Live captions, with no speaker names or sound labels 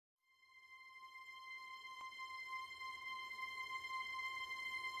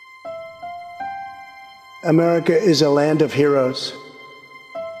America is a land of heroes,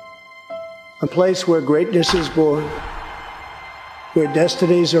 a place where greatness is born, where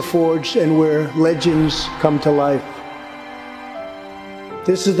destinies are forged, and where legends come to life.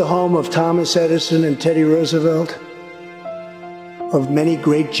 This is the home of Thomas Edison and Teddy Roosevelt, of many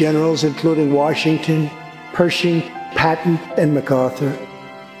great generals including Washington, Pershing, Patton, and MacArthur.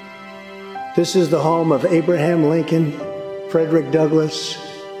 This is the home of Abraham Lincoln, Frederick Douglass,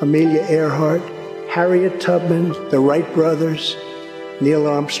 Amelia Earhart, Harriet Tubman, the Wright brothers, Neil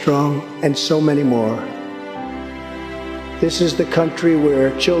Armstrong, and so many more. This is the country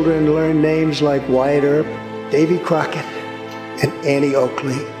where children learn names like Wyatt Earp, Davy Crockett, and Annie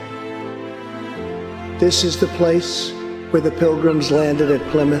Oakley. This is the place where the Pilgrims landed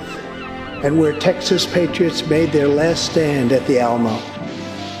at Plymouth and where Texas patriots made their last stand at the Alamo.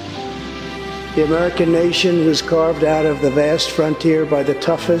 The American nation was carved out of the vast frontier by the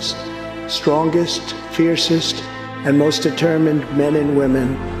toughest, strongest, fiercest, and most determined men and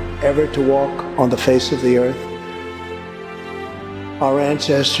women ever to walk on the face of the earth. Our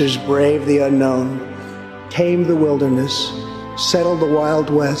ancestors braved the unknown, tamed the wilderness, settled the Wild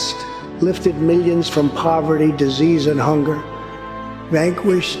West, lifted millions from poverty, disease, and hunger,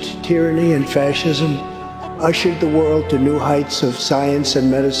 vanquished tyranny and fascism, ushered the world to new heights of science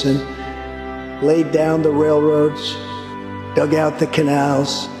and medicine, laid down the railroads, dug out the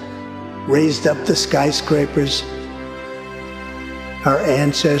canals, raised up the skyscrapers. Our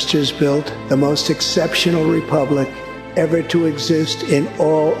ancestors built the most exceptional republic ever to exist in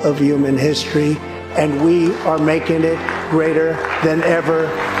all of human history, and we are making it greater than ever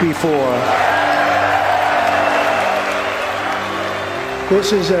before.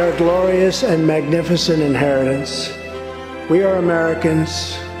 This is our glorious and magnificent inheritance. We are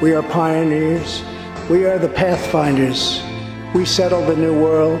Americans. We are pioneers. We are the pathfinders. We settled the new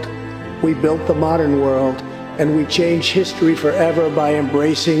world. We built the modern world, and we change history forever by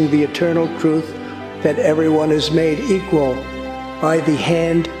embracing the eternal truth that everyone is made equal by the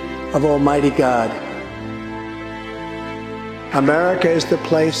hand of Almighty God. America is the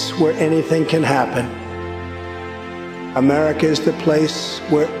place where anything can happen. America is the place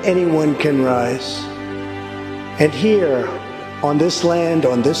where anyone can rise. And here, on this land,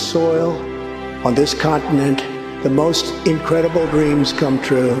 on this soil, on this continent, the most incredible dreams come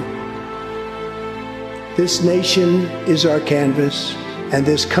true. This nation is our canvas, and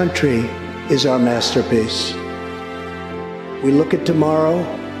this country is our masterpiece. We look at tomorrow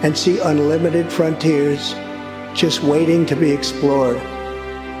and see unlimited frontiers just waiting to be explored.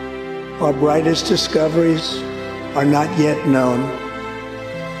 Our brightest discoveries are not yet known.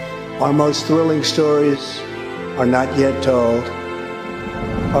 Our most thrilling stories are not yet told.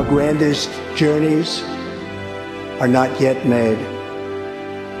 Our grandest journeys are not yet made.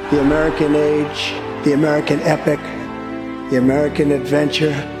 The American age, the American epic, the American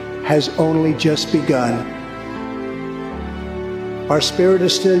adventure has only just begun. Our spirit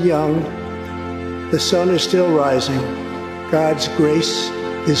is still young. The sun is still rising. God's grace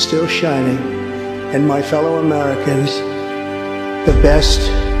is still shining. And my fellow Americans, the best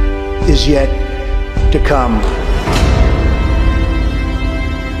is yet to come.